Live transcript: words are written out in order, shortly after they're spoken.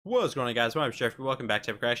What's going on, guys? My name is Jeffrey. Welcome back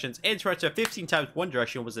to Epic And to right, 15 times One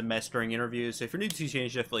Direction was a mess during interviews. So if you're new to the channel,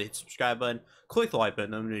 definitely hit the subscribe button, click the like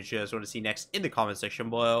button, let me know what you guys want to see next in the comment section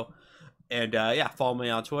below. And yeah, follow me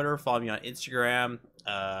on Twitter, follow me on Instagram,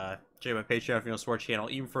 check my Patreon if you want to support the channel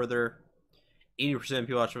even further. 80% of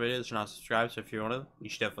people watching videos are not subscribed, so if you want to, you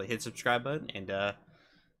should definitely hit the subscribe button. And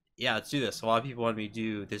yeah, let's do this. A lot of people wanted me to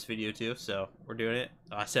do this video too, so we're doing it.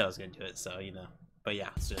 Oh, I said I was going to do it, so you know. But yeah,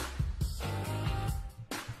 let's do it.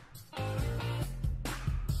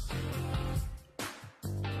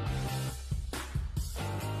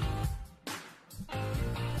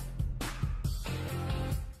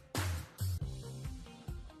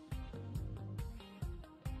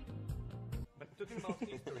 Talking about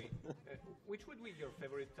history, which would be your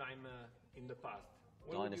favorite time in the past?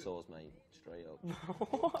 When would you- Dinosaurs, mate, straight up.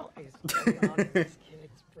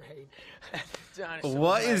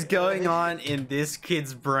 What is going on in this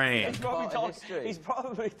kid's brain? He's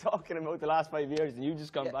probably talking about the last 5 years, and you've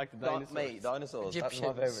just gone back to dinosaurs. Mate, dinosaurs, that's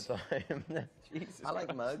my favourite time. Jesus I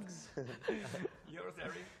like mugs. Yours,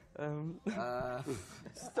 Eric?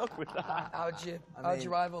 Stuck with that. How'd you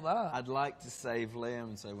rival that? I'd like to save Liam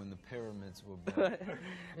and say when the pyramids were built.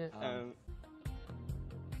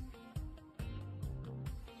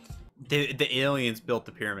 The aliens built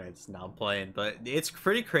the pyramids. Now I'm playing, but it's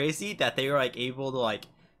pretty crazy that they were like able to like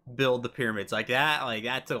build the pyramids like that. Like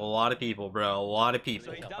that took a lot of people, bro. A lot of people,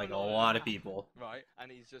 So he like a downloaded lot an of people. Right,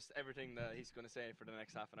 and he's just everything that he's going to say for the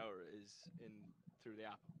next half an hour is in through the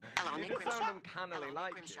app. Hello, You Nick can sound Grimshaw. uncannily Hello,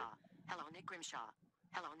 like Nick you. Grimshaw. Hello, Nick Grimshaw.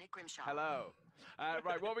 Hello, Nick Grimshaw. Hello.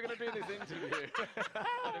 Right, what we're going to do in this interview?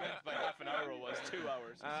 I meant by half an hour was 2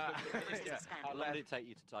 hours. Yeah. How long did it take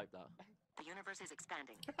you to type that? The universe is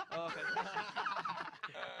expanding. Oh, okay.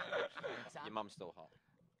 Your mum's still hot.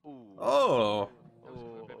 Ooh. Oh.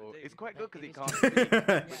 Oh, it's quite good because he can't speak,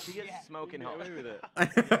 but she is smoking hot. With it.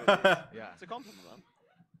 Yeah. It's a compliment,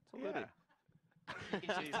 man. It's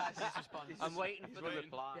all Yeah. I'm waiting for the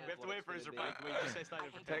reply. We have to wait for his reply. Can we just say something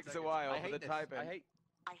for 10 Takes a seconds? while I for hate the this. typing.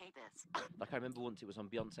 I hate this. Like I remember once it was on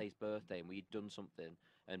Beyonce's birthday and we'd done something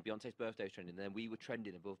and Beyonce's birthday was trending and then we were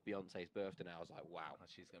trending above Beyonce's birthday and I was like, wow,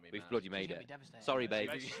 She's gonna be we've mad. bloody made it. Sorry, babe.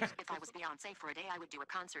 If I was Beyonce for a day, I would do a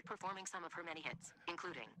concert performing some of her many hits,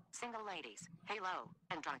 including Single Ladies, Halo,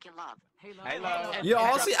 and Drunk in Love. Hello. Yeah,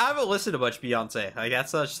 honestly, I haven't listened to much Beyonce. Like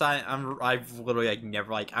that's such time. I've literally like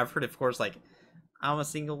never like I've heard of course like I'm a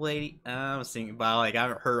single lady. I'm a single, but like I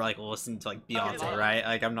haven't heard like listening to like Beyonce, right?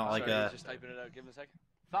 Like I'm not like Sorry, a. he's just typing it out. Give him a second.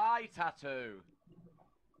 Thigh tattoo.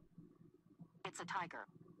 It's a tiger.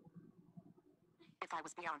 If I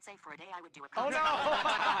was Beyonce for a day, I would do a Oh concert.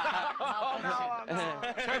 no! Oh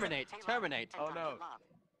no! Terminate, Halo, terminate. and Oh, Drunk no. in Love.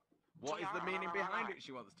 What is the meaning behind it?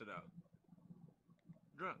 She wants to know.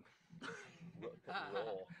 Drunk.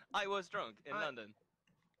 I was drunk in London.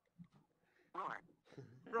 Roar.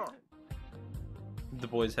 Roar. The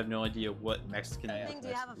boys have no idea what Mexican. Do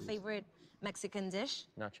you have a favorite Mexican dish?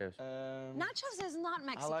 Nachos. Nachos is not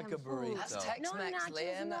Mexican like a food. burrito. That's No, Tex-Mex, nachos,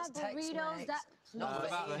 Liam. no That's burritos. Tex-Mex. That no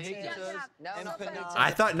fajitas, No, empanadas.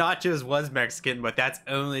 I thought nachos was Mexican, but that's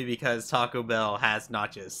only because Taco Bell has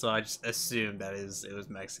nachos, so I just assumed that it was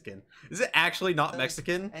Mexican. Is it actually not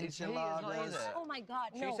Mexican? Enchiladas. Oh my God,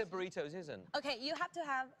 She no. said burritos isn't. Okay, you have to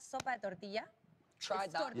have sopa de tortilla. Tried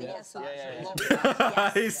It's that. tortilla Yeah. sauce. Yeah. Love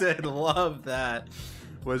that. He said, "Love that."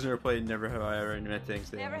 Was never played. Never have I ever met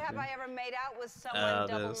things. Never have I ever made out with someone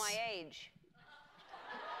double this. my age.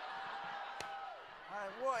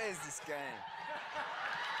 What is this game?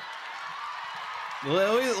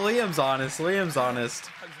 Liam's honest. Liam's honest.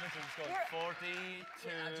 42.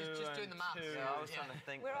 Just doing the maths. I was trying to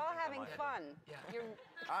think. We're all having fun.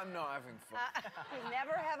 I'm not having fun.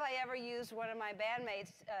 Never have I ever used one of my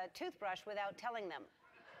bandmates' toothbrush without telling them.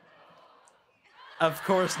 Of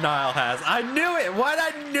course, Niall has. I knew it. What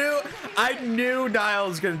I knew Niall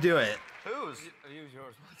was gonna do it. Whose? Use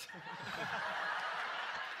yours.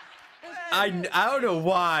 I don't know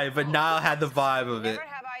why, but Niall had the vibe of it. Never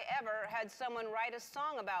have I ever had someone write a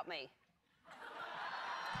song about me.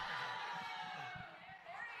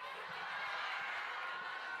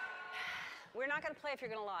 We're not going to play if you're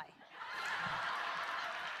going to lie.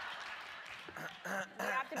 We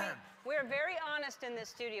have to be. We're very honest in this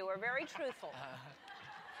studio. We're very truthful.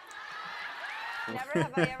 Never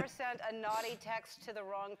have I ever sent a naughty text to the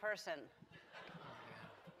wrong person.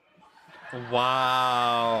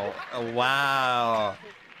 Wow. Wow.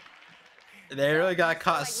 They really got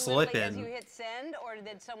caught Like literally as slipping. you hit send, or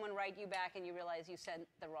did someone write you back and you realize you sent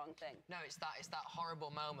the wrong thing? No, it's that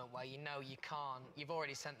horrible moment where you know you can't. You've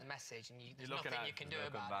already sent the message and there's looking nothing at you can it, do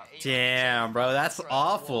looking about back. it. Damn, bro, that's Throw it at the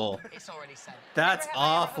wall. awful. It's already sent. That's Never have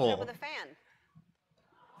I ever hooked up awful. with a fan.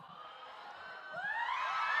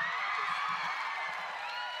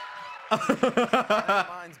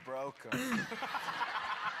 Mine's broken.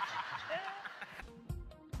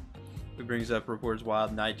 Who brings up reports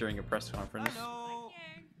wild night during a press conference?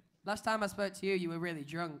 Last time I spoke to you, you were really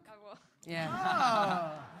drunk.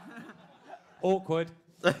 Yeah. Awkward.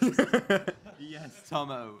 Yes,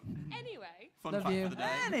 Tomo. Anyway. Fun Love fact you. for the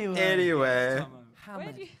day. Anyway. Tomo.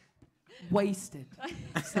 Hammered. Wasted.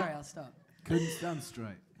 Sorry, I'll stop. Couldn't stand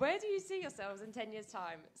straight. Where do you see yourselves in 10 years'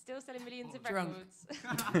 time? Still selling millions of Drunk.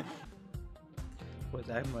 records? Was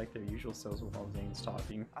acting like their usual selves while Zane's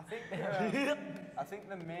talking. I think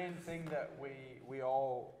the main thing that we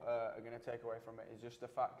all are going to take away from it is just the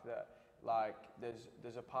fact that like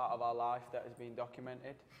there's a part of our life that has been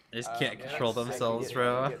documented. They just can't control that's themselves, we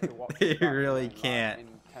bro. get to watch They it back really in, like, can't. in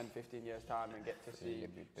 10, 15 years time and get to see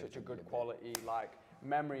such a good quality like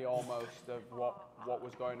memory almost of what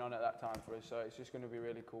was going on at that time for us. So it's just going to be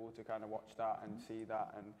really cool to kind of watch that and see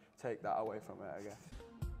that and take that away from it, I guess.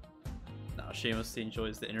 No, shamelessly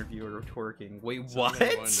enjoys the interviewer twerking. Wait, So what?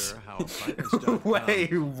 I wonder how Finance.com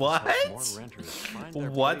Wait, what? helps more renters find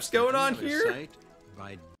their What's place going on on the here? site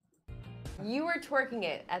by You were twerking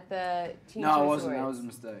it at the Teen No, it Choice wasn't. That Awards. was a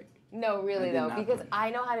mistake. No, really That though, didn't because happen. I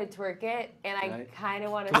know how to twerk it, and I Right. kind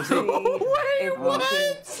of want to see if we what?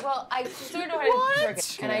 can. Well, I sort of know how to twerk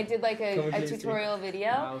it, and I did like a tutorial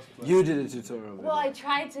video. You did a tutorial. Well, I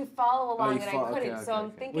tried to follow along, you and fought- I couldn't. okay, so I'm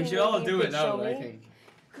okay. thinking We should maybe all you do could it now, show I me. think.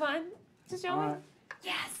 Come on, just show me. Alright.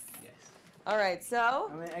 Yes. All right, so.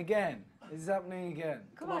 I mean, again, this is happening again.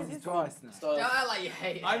 Come on, this is just twice now. Don't act like you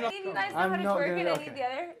hate it. I'm not. Maybe you guys know I'm how to not twerk gonna- it, okay. any of the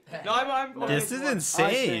other. No, I'm. This is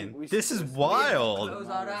insane. we This should is just- wild. Those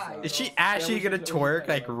are right. Is she actually gonna twerk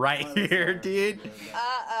like right here, dude? There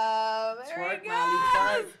Twerk, he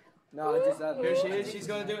Miley, goes. No, I just had Here she is. She's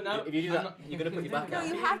gonna do it now. If you do that, you're gonna put your back No, out.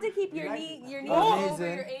 you have to keep your knee Oh. over Knees your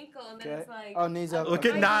in. ankle, and then Okay. it's like. Oh, knees up. Look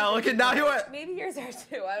at Niall. Look at Niall. Maybe yours are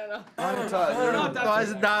too. I don't know. I'm tired. You're not that Why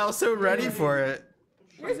is Niall so ready for it?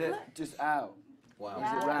 Is it just out? Wow.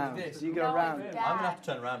 Is it round? So you go No, round. it's I'm gonna that. have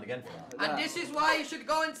to turn around again for that. And this is why you should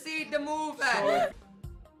go and see the movie.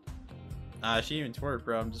 She even twerked,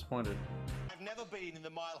 bro. I'm disappointed. I've never been in the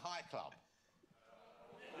Mile High Club.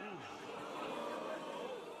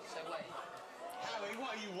 Harry,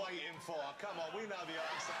 what are you waiting for? Come on, we know the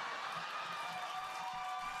answer.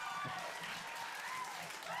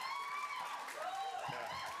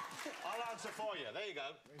 I'll answer for you. There you go.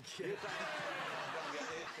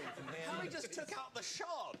 Harry just took out the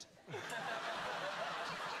shot.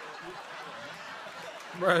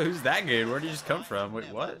 Bro, who's that good? Where did he just come from? Wait,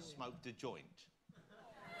 what? Smoked a joint.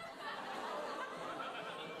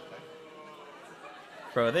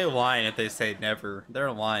 Bro, they lying if they say never.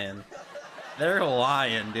 They're lying. They're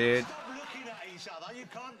lying, dude. Stop looking at each other. You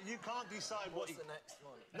can't decide what. What's the next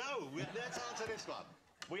one? No, let's answer this one.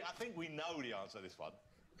 I think we know the answer to this one.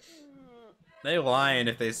 They lying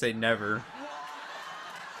if they say never.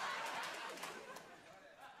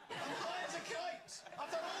 I'm high as a kite.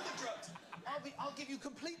 I've done all the drugs. I'll give you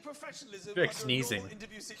complete professionalism. I feel like under a sneezing. normal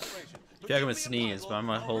interview situation. I feel like I'm gonna sneeze, but I'm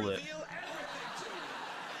gonna hold it.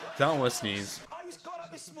 Don't want to sneeze. I got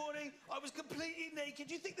up this morning, I was completely naked.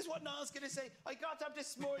 Do you think this is what Niall's going to say? I got up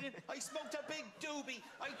this morning, I smoked a big doobie.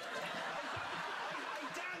 I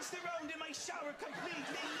danced around in my shower completely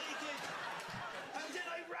naked. And then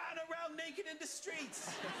I ran around naked in the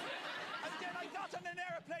streets. And then I got on an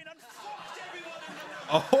airplane and fucked everyone in the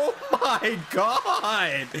room. Oh my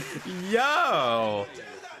god! Yo!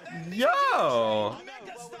 Yo!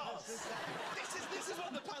 Megastars. This is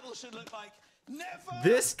what the panel should look like. Never.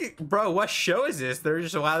 This, bro, what show is this? They're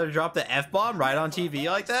just allowed to drop the F-bomb right on TV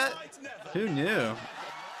like that? Who knew?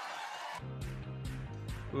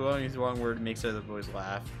 Ooh, I use the wrong word to make other boys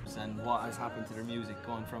laugh. And what has happened to their music,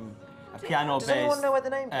 going from a piano Does bass. anyone know where the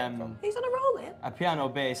name came from? He's on a roll, man. A piano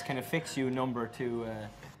bass kind of fix you number to,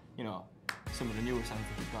 you know, some of the newer songs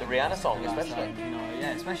that you've got. The Rihanna song, Last especially. time, you know,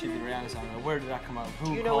 yeah, especially the Rihanna song. Where did that come out? Who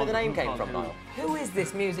Do you know where the called- name who came called from, who? Niall? Who is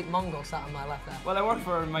this music Mongol sat on my left there? Well, I work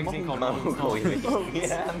for a magazine called Rolling Stone.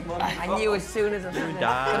 Yeah, I knew as soon as I said it.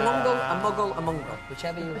 die. A Mongol, a Muggle, a Mongol,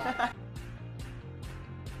 whichever you like.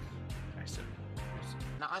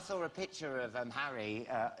 Now, I saw a picture of Harry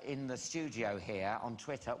in the studio here on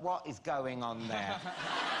Twitter. What is going on there?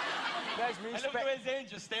 Guys, look at Zane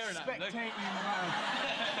just staring at him.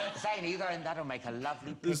 Zane, are you going, that'll make a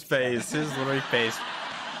lovely picture. His face, his literally face.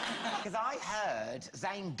 Because I heard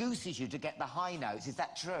Zane gooses you to get the high notes. Is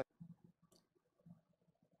that true?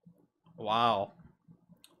 Wow.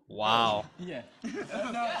 Wow. Yeah. No, that's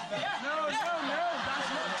not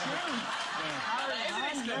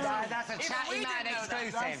true. That's a chatty man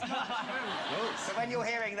exclusive. So when you're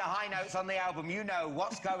hearing the high notes on the album, you know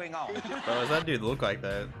what's going on. Bro, does that dude look like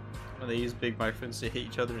that? when they use big microphones to hit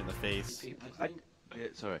each other in the face. I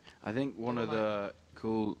think one of the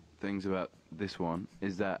cool things about this one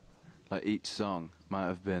is that like each song might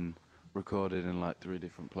have been recorded in like 3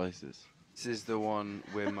 different places. This is the one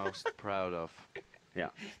we're most proud of. Yeah.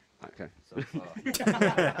 Okay.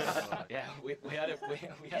 Yeah, we had a bit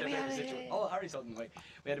of a situation. Oh, Harry Sutton, wait.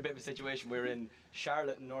 We had a bit of a situation. We were in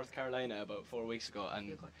Charlotte, North Carolina, about 4 weeks ago,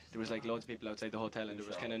 and there was like loads of people outside the hotel, and there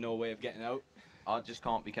was kind of no way of getting out. I just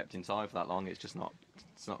can't be kept inside for that long. It's just not.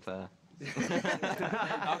 It's not fair.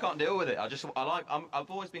 I can't deal with it. I've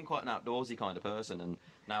always been quite an outdoorsy kind of person, and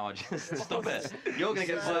now I just stop it. You're gonna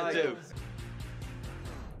get slurred too.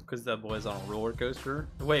 Because that boy's on a roller coaster.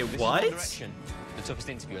 Wait, This what? Is One Direction, the toughest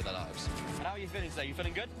interview of their lives. And how are you feeling today? You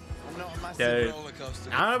feeling good? I'm not a massive Dude, roller coaster.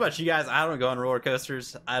 I don't know about you guys. I don't go on roller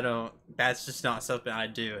coasters. I don't. That's just not something I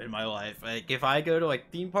do in my life. Like if I go to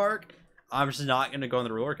like theme park, I'm just not gonna go on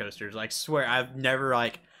the roller coasters. Like swear, I've never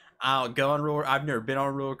like. I don't go on roller. I've never been on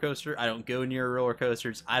a roller coaster. I don't go near roller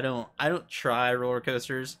coasters. I don't try roller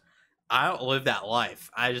coasters. I don't live that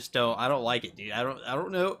life. I just don't. I don't like it, dude. I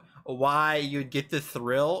don't know why you'd get the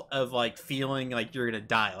thrill of like feeling like you're gonna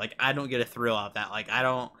die. Like I don't get a thrill out of that. Like I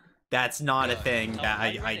don't. That's not a thing that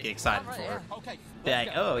I get excited for.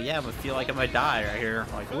 Like, oh yeah, I'm gonna feel like I'm gonna die right here.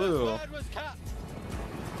 Like, woo.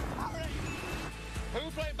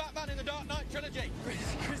 Who played Batman in the Dark Knight trilogy?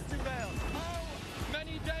 Christian Bale. How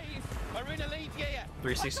many days are in a leap year?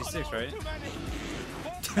 366, right? What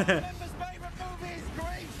band member's favourite movie is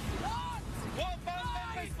Grease? What band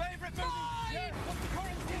member's favourite movie? Yeah, what's the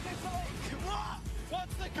currency of Italy? What?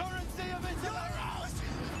 What's the currency of Italy?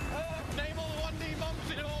 Name all the 1D monks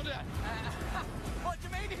in order. What do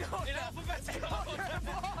you mean in order? In alphabetical order.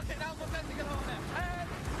 In alphabetical order.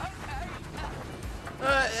 Okay.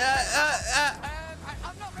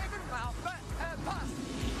 I'm not very good about, but pass.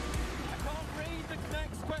 I can't read the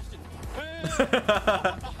next question.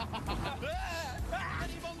 How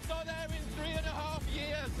many months are there in 3.5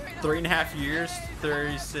 years? 3.5 years,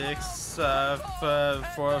 36,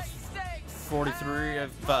 43,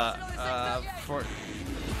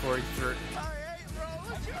 43,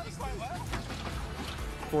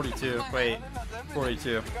 42, wait,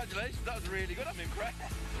 42. Congratulations, that was really good. I'm impressed.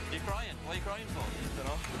 You're crying. What are you crying for? I don't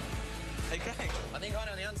know. Are you crying? I think I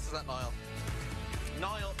know the answer to that, Niall.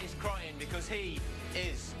 Niall is crying because he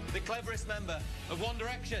is the cleverest member of One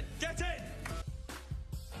Direction. Get in!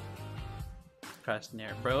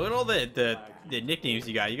 Procrastinator, bro. Look at all the nicknames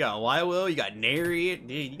you got. You got Lyle, you got Nary.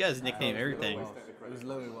 Dude, you guys nickname everything. It was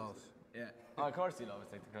Louis Walsh. Yeah. Oh, of course he'll always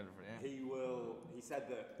take the credit for it. Yeah. He said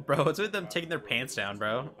that. Bro, what's with them taking their pants down,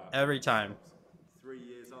 bro? Every time. 3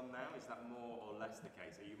 years on now, is that more or less the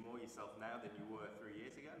case? Are you more yourself now than you were 3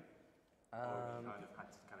 years ago? Or have you kind of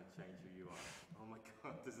had to change who you are? Oh my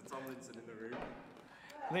god, there's a Tomlinson in the room.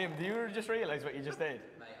 Liam, do you just realise what you just did?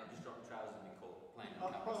 Mate, I've just dropped trousers and been caught playing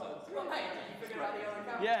on camera.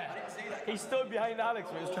 Yeah. He stood behind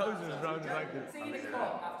Alex with his trousers around his ankles.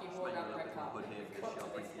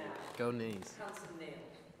 Go knees.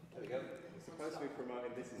 There we go. It's supposed to be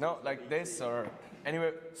promoting this. No, like this or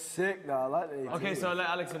anyway. Sick, no, I like the Okay, so I'll let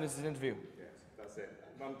Alex finish his interview. Yes, that's it.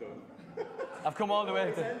 I'm done. I've come all the way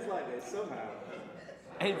It to. ends like this somehow.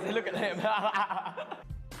 Hey, look at him.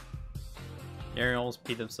 Aaron almost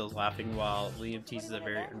peed themselves laughing while Liam teases a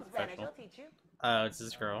very unprofessional. Oh, it's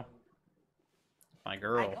this girl. My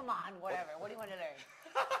girl. Come on, whatever. What do you want to learn?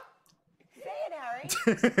 Say it, Harry.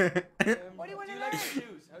 What do you want to learn?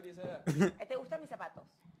 Shoes. How do you say that? ¿Te gustan mis zapatos?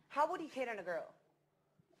 How would you hit on a girl?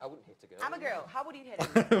 I wouldn't hit a girl. I'm a girl. How would you hit on a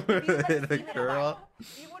girl? The girl.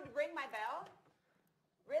 You would ring my bell?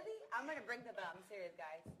 Really? I'm gonna ring the bell. I'm serious,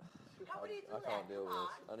 guys. How would you do that? I can't deal with this.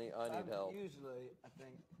 I need help. Usually, I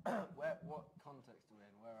think, what context are we in?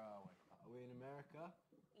 Where are we? Are we in America?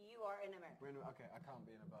 You are in America. Okay, I can't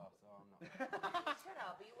be in a bar, so I'm not. Shut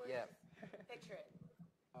up. You were. Yeah. Picture it.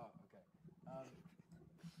 Oh, okay.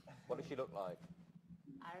 What does she look like?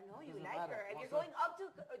 I don't know. You Doesn't like matter. her. If What's you're going up to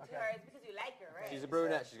her, it's because you like her, right? She's a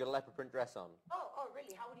brunette. She's got a leopard print dress on. Oh,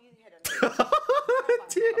 really? How would you hit her?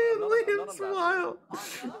 Dude, Liam, smile.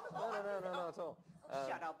 No, at all.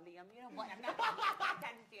 Shut up, Liam. You know what? I'm not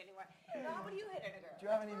talking to you anymore. No, how would you hit on a girl? Do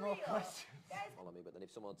you have any more questions? Follow me, but then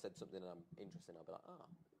if someone said something and I'm interested, I'll be like, ah.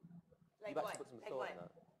 Like You've actually what? put some Like thought what? in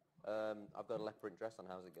that. I've got a leopard print dress on.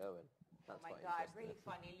 How's it going? That's Oh my quite god, interesting. really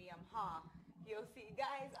funny, Liam, huh? You'll see.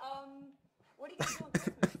 Guys, what are you gonna do on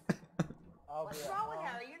Christmas? What's wrong with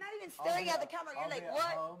Harry? You're not even staring at the camera. You're like,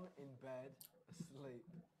 what? Home, in bed, asleep.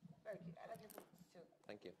 Very cute. I like your pictures too.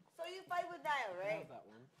 Thank you. So you fight with Niall, right? That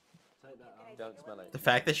one. Take that out. Don't smell it. The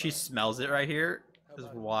fact that she smells it right here is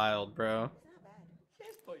wild, bro.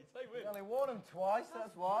 Yes, boys. I will. only worn them twice,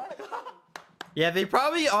 that's why. Yeah, they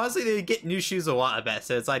probably, honestly, they get new shoes a lot, I bet.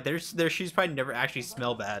 So it's like their shoes probably never actually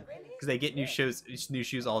smell bad because they get new shoes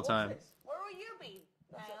all the time. Where will you be,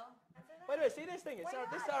 Niall? By the way, see this thing?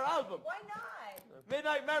 This is our album. Why not?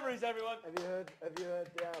 Midnight Memories, everyone. Have you heard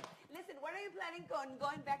the album? Listen, when are you planning on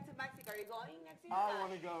going back to Mexico? Are you going next year? I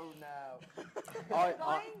want to go now.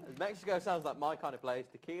 Mexico sounds like my kind of place.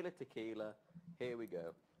 Tequila, tequila. Here we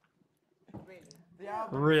go.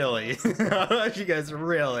 Really? You guys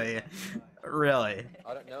really? Really?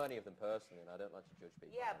 I don't know any of them personally, and I don't like to judge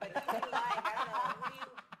people. Yeah, but you can like, I don't know, who do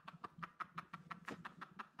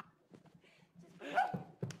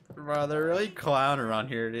you... Bro, they're really clown around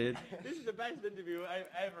here, dude. This is the best interview I've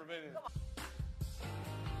ever been in.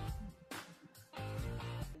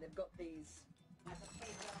 They've got these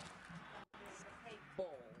balls.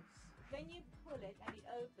 When you pull it and it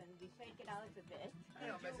opens, you shake it out a bit.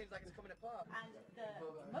 Hang on, but it seems like it's coming apart. And the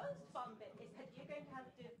most fun bit is that you're going to have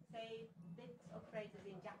to say bits of phrases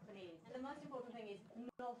in Japanese. And the most important thing is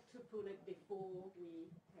not to pull it before we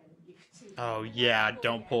tell you to. Oh yeah,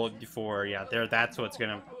 don't pull it before. Yeah, that's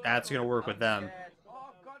gonna work with them. Oh,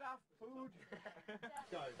 God, I have food.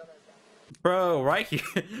 Bro, right here.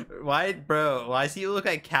 Why does he look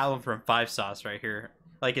like Callum from Five Sauce right here?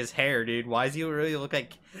 Like his hair, dude. Why does he really look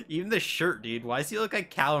like, even the shirt, dude? Why does he look like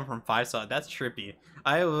Callum from Five Sauce? That's trippy.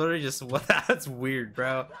 I literally just, that's weird,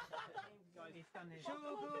 bro.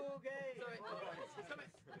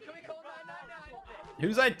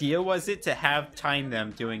 Whose idea was it to have time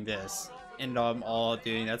them doing this and all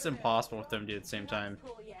doing? That's impossible for them to do at the same time.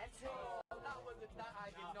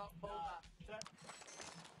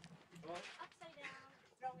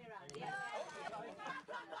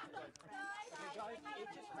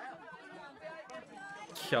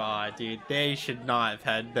 God, dude, they should not have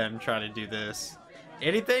had them try to do this.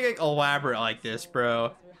 Anything like elaborate like this,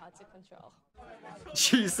 bro.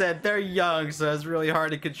 She said they're young, so it's really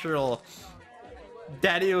hard to control.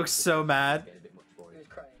 Daddy looks so mad.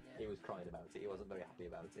 He was crying about it. He wasn't very happy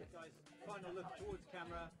about it. Final look towards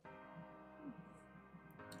camera.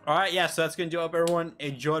 Alright, yeah, so that's gonna do it, everyone.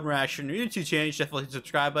 Enjoyed my reaction to YouTube channel. Definitely hit the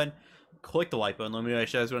subscribe button. Click the like button. Let me know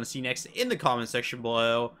what you guys want to see next in the comment section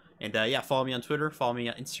below. And yeah, follow me on Twitter, follow me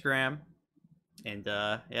on Instagram. And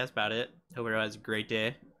yeah, that's about it. Hope everyone has a great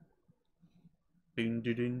day.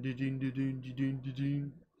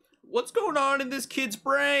 What's going on in this kid's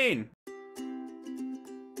brain?